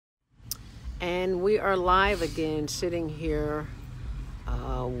And we are live again, sitting here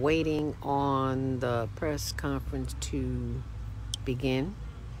waiting on the press conference to begin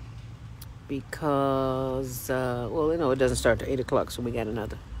because, it doesn't start till 8 o'clock, so we got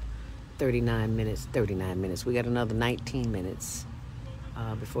another 39 minutes. We got another 19 minutes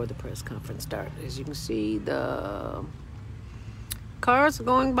before the press conference starts. As you can see, the cars are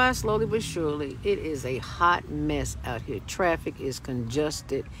going by slowly but surely. It is a hot mess out here. Traffic is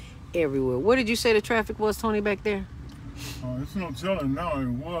congested everywhere. What did you say the traffic was, Tony, back there? It's no telling now. It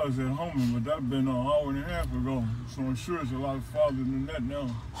was at Homan, but that's been an hour and a half ago. So I'm sure it's a lot farther than that now.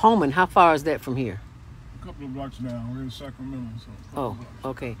 Homan, how far is that from here? A couple of blocks down. We're in Sacramento. Oh,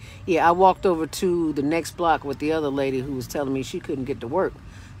 okay. Yeah, I walked over to the next block with the other lady who was telling me she couldn't get to work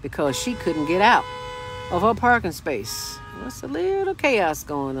because she couldn't get out of her parking space. What's a little chaos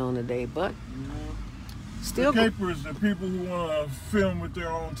going on today, but still. The capers, the people who want to film with their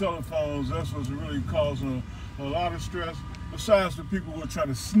own telephones, that's what's really causing a lot of stress. Besides the people who are trying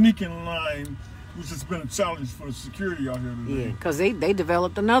to sneak in line, which has been a challenge for the security out here today. Yeah, because they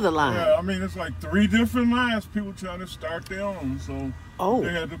developed another line. Yeah, I mean, it's like 3 different lines, people trying to start their own. So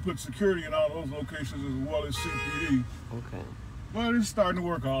they had to put security in all those locations as well as CPD. Okay. But it's starting to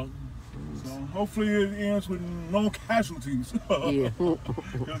work out. So hopefully it ends with no casualties. Yeah.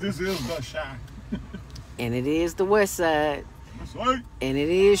 Because this is the shot. And it is the west side. That's right. And it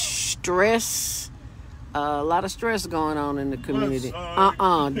is stress. A lot of stress going on in the community.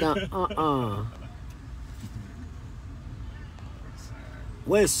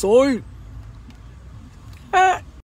 West side.